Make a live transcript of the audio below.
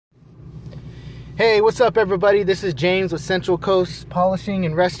Hey, what's up everybody? This is James with Central Coast Polishing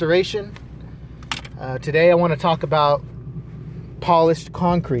and Restoration. Today I want to talk about polished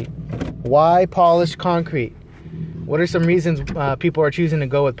concrete. Why polished concrete? What are some reasons people are choosing to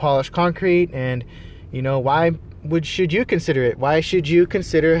go with polished concrete? And, why should you consider it? Why should you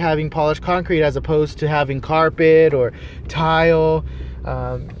consider having polished concrete as opposed to having carpet or tile?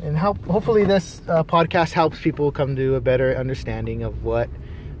 And hopefully this podcast helps people come to a better understanding of what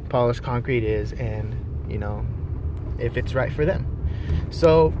polished concrete is and if it's right for them.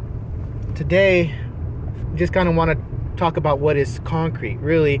 So today just kind of want to talk about what is concrete.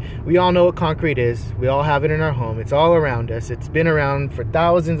 Really, we all know what concrete is. We all have it in our home. It's all around us. It's been around for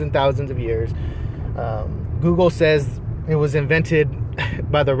thousands and thousands of years. Google says it was invented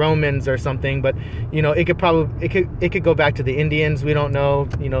by the Romans or something, but it could go back to the Indians. We don't know.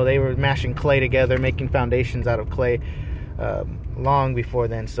 They were mashing clay together, making foundations out of clay long before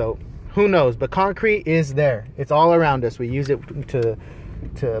then. So who knows? But concrete is there. It's all around us. We use it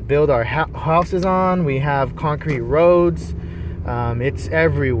to build our houses on. We have concrete roads. It's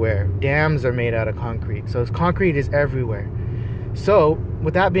everywhere. Dams are made out of concrete. So concrete is everywhere. So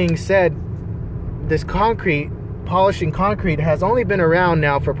with that being said, this polishing concrete has only been around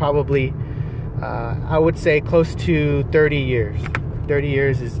now for probably I would say close to 30 years. 30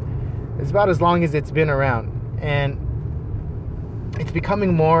 years is about as long as it's been around, and it's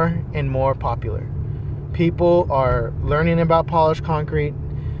becoming more and more popular. People are learning about polished concrete.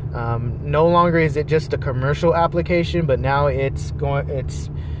 No longer is it just a commercial application, but now it's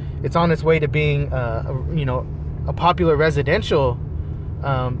on its way to being a popular residential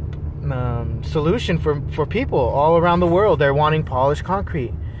solution for people all around the world. They're wanting polished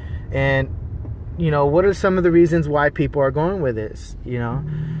concrete. And what are some of the reasons why people are going with this?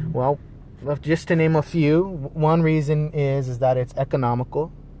 Well, just to name a few, one reason is that it's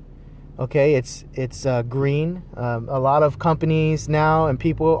economical. Okay, it's green. A lot of companies now and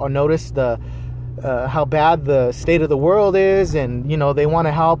people notice how bad the state of the world is, and they want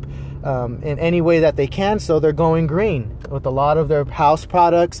to help in any way that they can, so they're going green with a lot of their house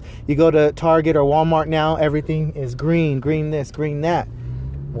products. You go to Target or Walmart now, everything is green this, green that.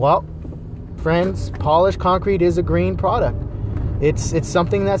 Well, friends, polished concrete is a green product. It's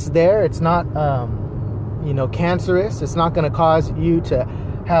something that's there. It's not cancerous. It's not going to cause you to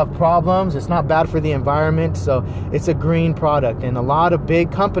have problems. It's not bad for the environment. So it's a green product, and a lot of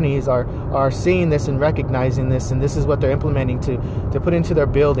big companies are seeing this and recognizing this, and this is what they're implementing to put into their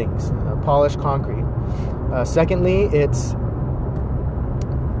buildings, polished concrete. Secondly, it's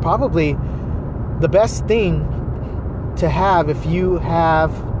probably the best thing to have if you have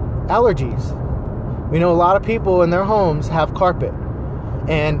allergies. We know a lot of people in their homes have carpet,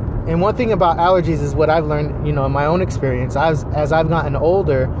 and one thing about allergies is what I've learned, in my own experience. As I've gotten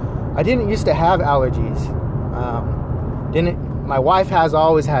older, I didn't used to have allergies. My wife has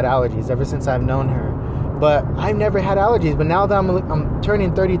always had allergies ever since I've known her, but I've never had allergies. But now that I'm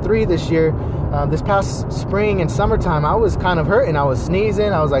turning 33 this year, this past spring and summertime, I was kind of hurting. I was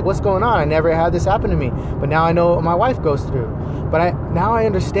sneezing. I was like, what's going on? I never had this happen to me, but now I know what my wife goes through. But now I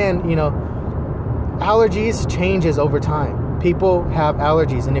understand, allergies changes over time. People have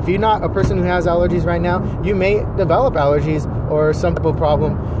allergies, and if you're not a person who has allergies right now, you may develop allergies or some type of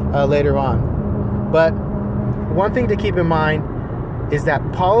problem later on. But one thing to keep in mind is that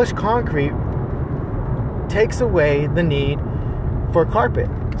polished concrete takes away the need for carpet.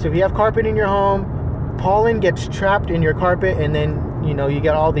 So if you have carpet in your home, pollen gets trapped in your carpet, and then you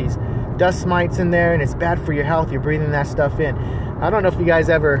get all these dust mites in there, and it's bad for your health. You're breathing that stuff in. I don't know if you guys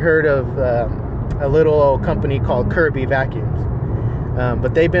ever heard of a little old company called Kirby Vacuums,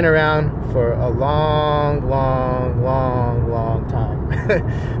 but they've been around for a long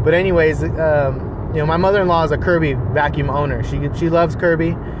time. But anyways, my mother-in-law is a Kirby vacuum owner. She loves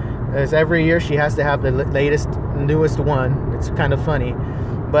Kirby. As every year she has to have the latest, newest one. It's kind of funny,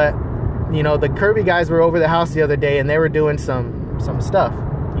 but the Kirby guys were over the house the other day, and they were doing some stuff,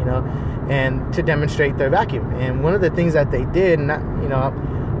 and to demonstrate their vacuum. And one of the things that they did, and that,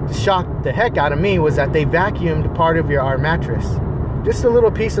 shocked the heck out of me, was that they vacuumed part of our mattress. Just a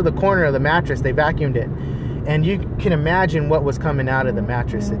little piece of the corner of the mattress, they vacuumed it. And you can imagine what was coming out of the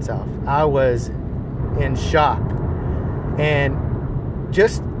mattress itself. I was in shock. And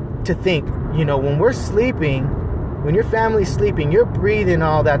just to think, when we're sleeping, when your family's sleeping, you're breathing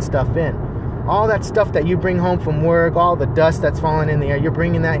all that stuff in. All that stuff that you bring home from work, all the dust that's falling in the air, you're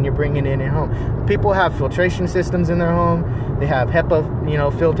bringing that and you're bringing it in at home. People have filtration systems in their home. They have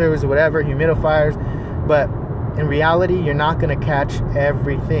HEPA, filters or whatever, humidifiers. But in reality, you're not going to catch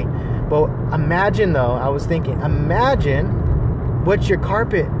everything. But imagine, though, I was thinking, imagine what your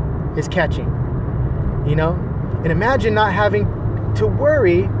carpet is catching. you know? And imagine not having to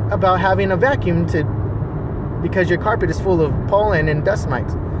worry about having a vacuum because your carpet is full of pollen and dust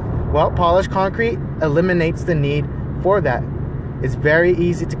mites. Well, polished concrete eliminates the need for that. It's very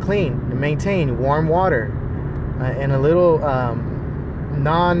easy to clean and maintain, warm water, and a little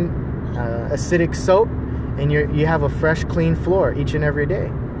non-acidic soap, and you have a fresh, clean floor each and every day.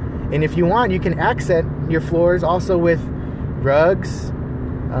 And if you want, you can accent your floors also with rugs,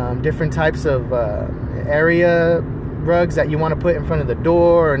 different types of area rugs that you want to put in front of the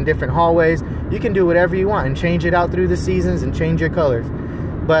door and different hallways. You can do whatever you want and change it out through the seasons and change your colors.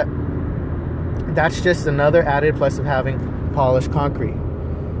 But that's just another added plus of having polished concrete.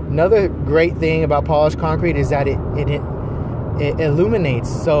 Another great thing about polished concrete is that it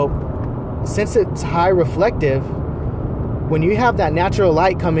illuminates. So since it's high reflective, when you have that natural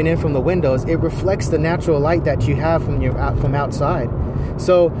light coming in from the windows, it reflects the natural light that you have from outside.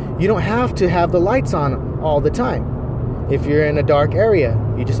 So you don't have to have the lights on all the time. If you're in a dark area,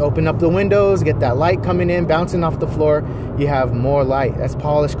 you just open up the windows, get that light coming in, bouncing off the floor, you have more light. That's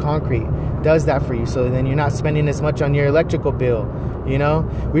polished concrete. Does that for you, so then you're not spending as much on your electrical bill. You know,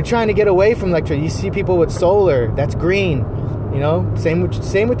 we're trying to get away from electricity. You see people with solar, that's green. You know, same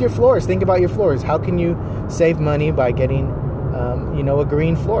with your floors. Think about your floors. How can you save money by getting a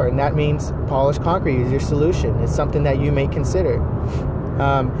green floor? And that means polished concrete is your solution. It's something that you may consider.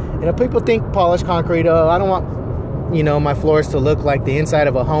 People think polished concrete, I don't want my floors to look like the inside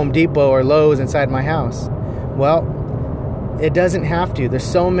of a Home Depot or Lowe's inside my house. Well, it doesn't have to. There's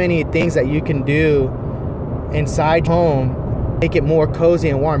so many things that you can do inside home, make it more cozy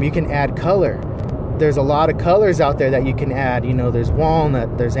and warm. You can add color. There's a lot of colors out there that you can add. There's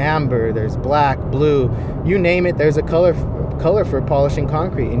walnut, there's amber, there's black, blue, you name it. There's a color for polishing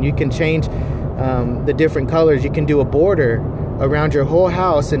concrete, and you can change the different colors. You can do a border around your whole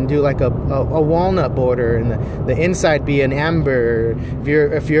house and do like a walnut border, and the inside be an amber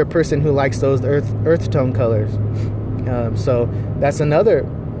if you're a person who likes those earth tone colors. So that's another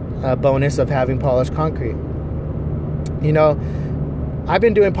bonus of having polished concrete. I've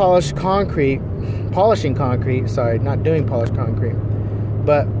been doing polishing concrete, not doing polished concrete,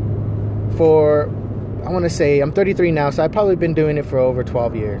 but I want to say I'm 33 now, so I've probably been doing it for over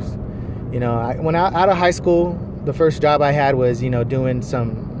 12 years. When out of high school, the first job I had was, doing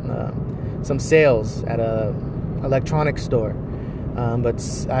some sales at a electronics store. But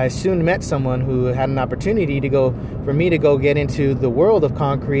I soon met someone who had an opportunity for me to go get into the world of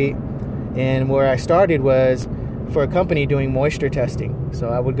concrete. And where I started was for a company doing moisture testing. So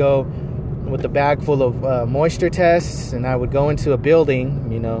I would go with a bag full of moisture tests, and I would go into a building,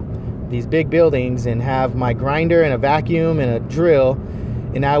 these big buildings, and have my grinder and a vacuum and a drill.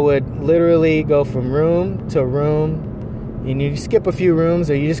 And I would literally go from room to room. And you skip a few rooms,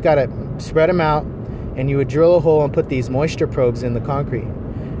 or you just got to spread them out. And you would drill a hole and put these moisture probes in the concrete.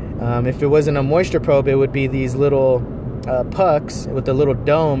 If it wasn't a moisture probe, it would be these little pucks with a little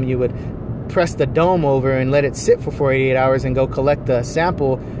dome. You would press the dome over and let it sit for 48 hours and go collect the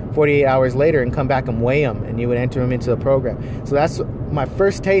sample 48 hours later and come back and weigh them. And you would enter them into the program. So that's my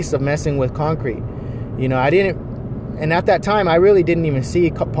first taste of messing with concrete. And at that time, I really didn't even see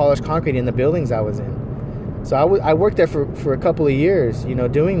polished concrete in the buildings I was in. So I worked there for a couple of years,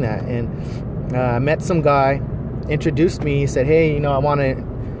 doing that. And I met some guy, introduced me. He said, hey, I want to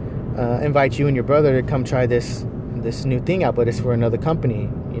invite you and your brother to come try this new thing out, but it's for another company.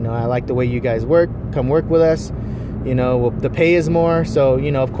 I like the way you guys work. Come work with us. The pay is more. So,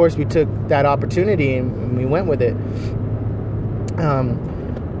 of course, we took that opportunity and we went with it.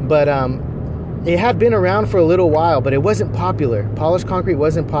 It had been around for a little while, but it wasn't popular. Polished concrete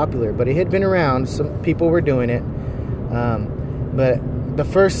wasn't popular, but it had been around. Some people were doing it. But the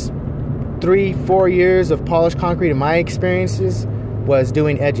first 3-4 years of polished concrete in my experiences was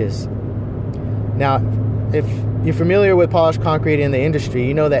doing edges. Now, if you're familiar with polished concrete in the industry,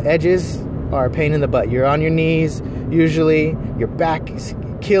 you know that edges are a pain in the butt. You're on your knees, usually. Your back is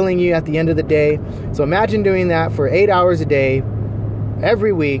killing you at the end of the day. So imagine doing that for 8 hours a day,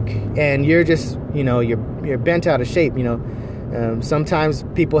 every week, and you're just, you're bent out of shape. Sometimes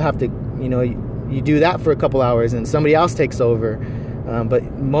people have to, you do that for a couple hours and somebody else takes over. But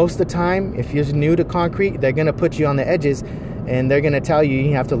most of the time, if you're new to concrete, they're going to put you on the edges, and they're going to tell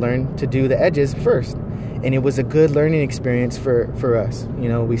you have to learn to do the edges first. And it was a good learning experience for us.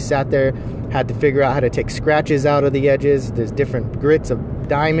 We sat there, had to figure out how to take scratches out of the edges. There's different grits of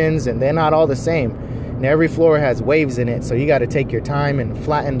diamonds, and they're not all the same. And every floor has waves in it, so you got to take your time and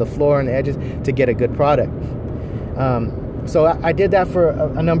flatten the floor and the edges to get a good product. So I did that for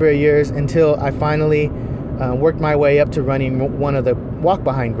a number of years until I finally worked my way up to running one of the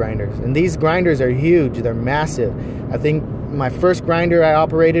walk-behind grinders. And these grinders are huge. They're massive. I think my first grinder I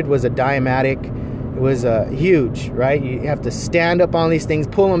operated was a Diamatic. It was huge, right? You have to stand up on these things,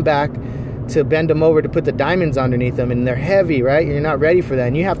 pull them back to bend them over to put the diamonds underneath them, and they're heavy, right? You're not ready for that.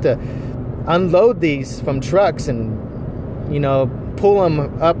 And you have to unload these from trucks and, pull them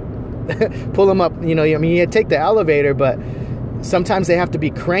up, you take the elevator, but sometimes they have to be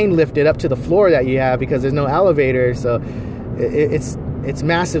crane lifted up to the floor that you have because there's no elevator. So it's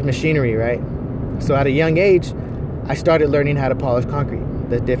massive machinery, right? So at a young age, I started learning how to polish concrete,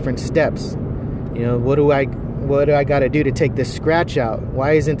 the different steps. What do I got to do to take this scratch out?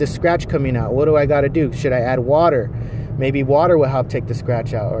 Why isn't the scratch coming out? What do I got to do? Should I add water? Maybe water will help take the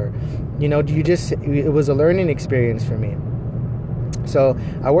scratch out. Or, it was a learning experience for me. So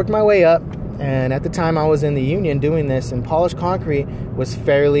I worked my way up, and at the time I was in the union doing this, and polished concrete was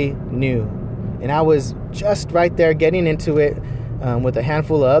fairly new. And I was just right there getting into it with a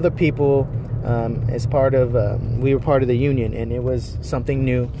handful of other people as part of, we were part of the union, and it was something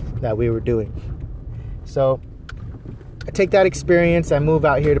new that we were doing. So I take that experience, I move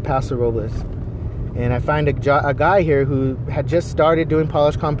out here to Paso Robles, and I find a guy here who had just started doing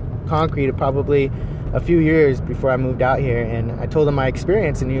polished concrete probably a few years before I moved out here. And I told him my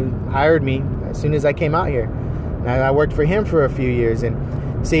experience, and he hired me as soon as I came out here. And I worked for him for a few years. And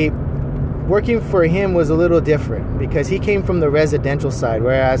see, working for him was a little different because he came from the residential side,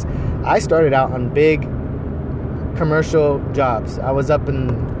 whereas I started out on big commercial jobs. I was up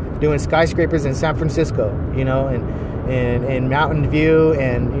and doing skyscrapers in San Francisco, and Mountain View,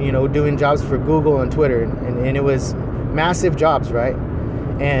 and doing jobs for Google and Twitter, and it was massive jobs, right?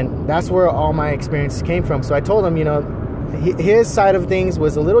 And that's where all my experience came from. So I told him, his side of things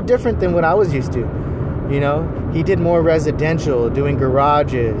was a little different than what I was used to. He did more residential, doing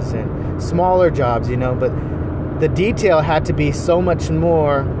garages and smaller jobs, but the detail had to be so much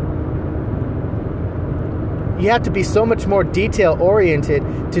more. You have to be so much more detail oriented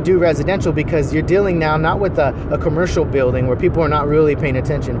to do residential, because you're dealing now not with a commercial building where people are not really paying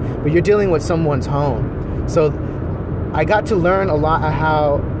attention, but you're dealing with someone's home. So I got to learn a lot of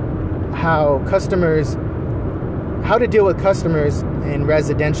how to deal with customers in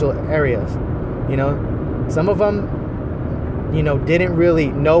residential areas. Some of them, didn't really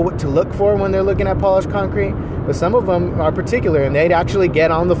know what to look for when they're looking at polished concrete, but some of them are particular, and they'd actually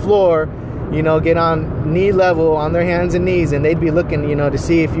get on the floor, get on knee level on their hands and knees, and they'd be looking, to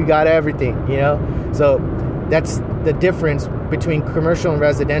see if you got everything, So that's the difference between commercial and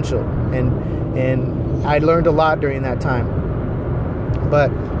residential, and I learned a lot during that time. But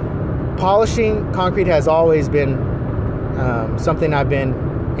polishing concrete has always been something I've been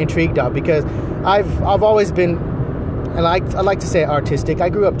intrigued of, because I've always been, I like to say, artistic. I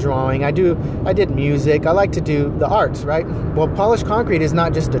grew up drawing. I did music. I like to do the arts, right? Well, polished concrete is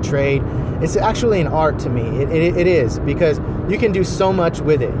not just a trade. It's actually an art to me. It is, because you can do so much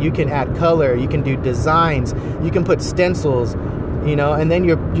with it. You can add color. You can do designs. You can put stencils, and then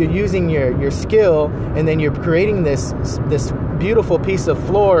you're using your skill, and then you're creating this beautiful piece of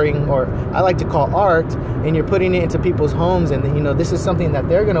flooring, or I like to call art, and you're putting it into people's homes, and this is something that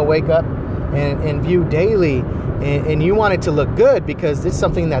they're going to wake up and view daily, and you want it to look good because it's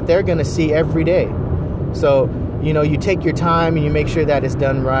something that they're going to see every day. So you take your time and you make sure that it's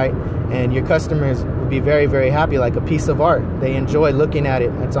done right, and your customers will be very, very happy, like a piece of art. They enjoy looking at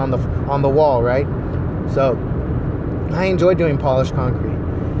it. It's on the wall, right? So I enjoy doing polished concrete.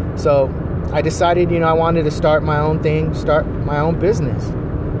 So I decided, I wanted to start my own thing, start my own business.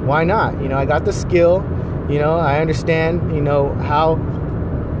 Why not? I got the skill, I understand, how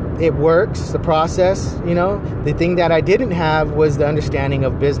it works, the process, The thing that I didn't have was the understanding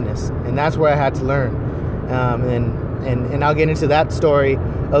of business, and that's where I had to learn. And I'll get into that story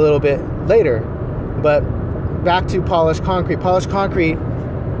a little bit later. But back to polished concrete. Polished concrete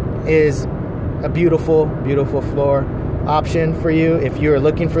is a beautiful, beautiful floor option for you if you're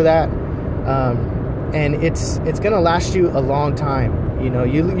looking for that. And it's going to last you a long time.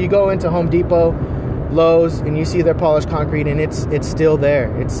 You go into Home Depot, Lowe's, and you see their polished concrete, and it's still there.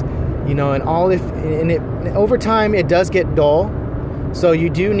 It's, over time it does get dull. So you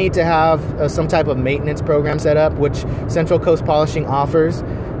do need to have some type of maintenance program set up, which Central Coast Polishing offers.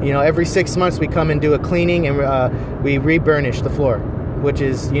 Every 6 months we come and do a cleaning, and we re-burnish the floor, which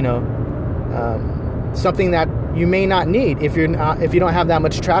is, something that you may not need if you don't have that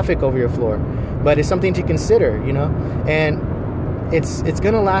much traffic over your floor, but it's something to consider, and it's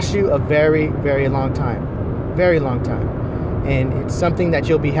going to last you a very, very long time, and it's something that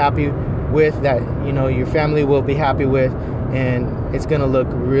you'll be happy with, that your family will be happy with, and it's going to look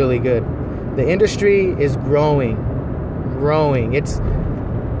really good. The industry is growing. It's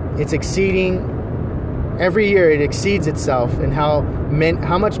exceeding every year. It exceeds itself, and how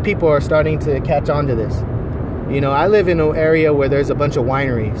much people are starting to catch on to this. I live in an area where there's a bunch of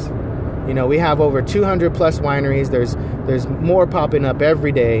wineries. We have over 200 plus wineries. There's more popping up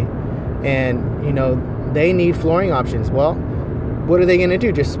every day, and they need flooring options. Well, what are they going to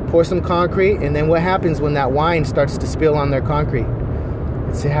do? Just pour some concrete, and then what happens when that wine starts to spill on their concrete?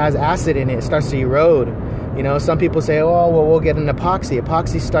 It has acid in it. It starts to erode. Some people say, oh, well, we'll get an epoxy.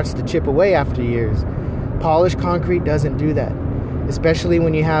 Epoxy starts to chip away after years. Polished concrete doesn't do that, especially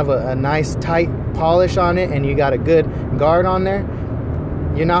when you have a nice tight polish on it and you got a good guard on there.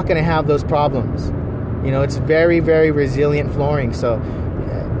 You're not going to have those problems. It's very, very resilient flooring. So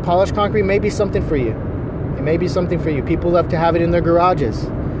polished concrete may be something for you. It may be something for you. People love to have it in their garages,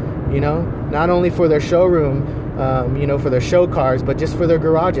 not only for their showroom, for their show cars, but just for their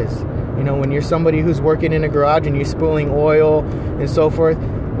garages. When you're somebody who's working in a garage and you're spilling oil and so forth,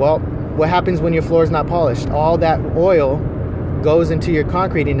 well, what happens when your floor is not polished? All that oil goes into your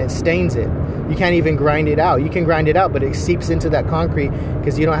concrete and it stains it. You can't even grind it out. You can grind it out, but it seeps into that concrete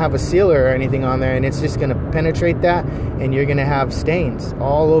because you don't have a sealer or anything on there, and it's just going to penetrate that, and you're going to have stains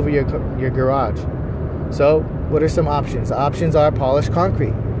all over your garage. So what are some options? The options are polished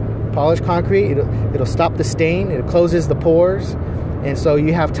concrete. Polished concrete, it'll stop the stain. It closes the pores. And so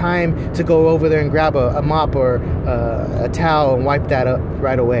you have time to go over there and grab a mop or a towel and wipe that up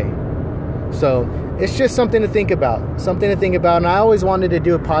right away. So it's just something to think about. And I always wanted to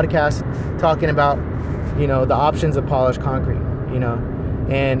do a podcast talking about, the options of polished concrete,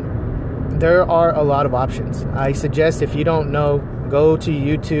 And there are a lot of options. I suggest if you don't know, go to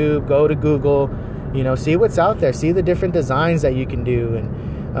YouTube, go to Google, see what's out there. See the different designs that you can do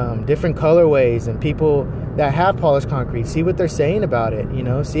and different colorways and people that have polished concrete. See what they're saying about it,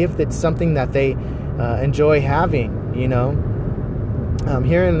 see if it's something that they enjoy having,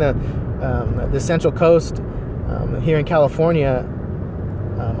 here in the Central Coast, here in California,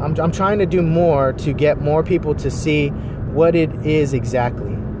 I'm trying to do more to get more people to see what it is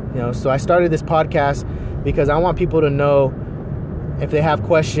exactly, so I started this podcast because I want people to know if they have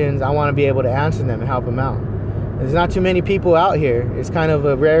questions. I want to be able to answer them and help them out. There's not too many people out here. It's kind of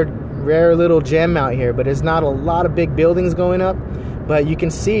a rare little gem out here, but it's not a lot of big buildings going up, but you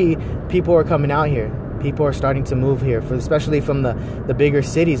can see people are coming out here. People are starting to move here, especially from the bigger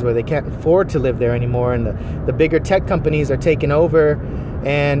cities where they can't afford to live there anymore, and the bigger tech companies are taking over,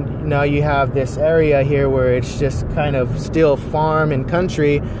 and now you have this area here where it's just kind of still farm and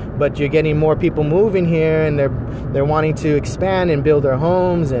country, but you're getting more people moving here, and they're wanting to expand and build their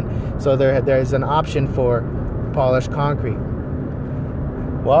homes, and so there's an option for polished concrete.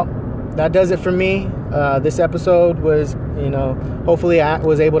 Well, that does it for me. This episode was, hopefully I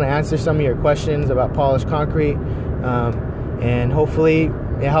was able to answer some of your questions about polished concrete, and hopefully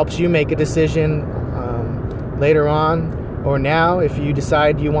it helps you make a decision later on or now if you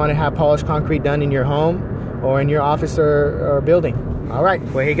decide you want to have polished concrete done in your home or in your office or building. All right.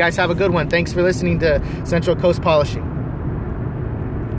 Well, hey guys, have a good one. Thanks for listening to Central Coast Polishing.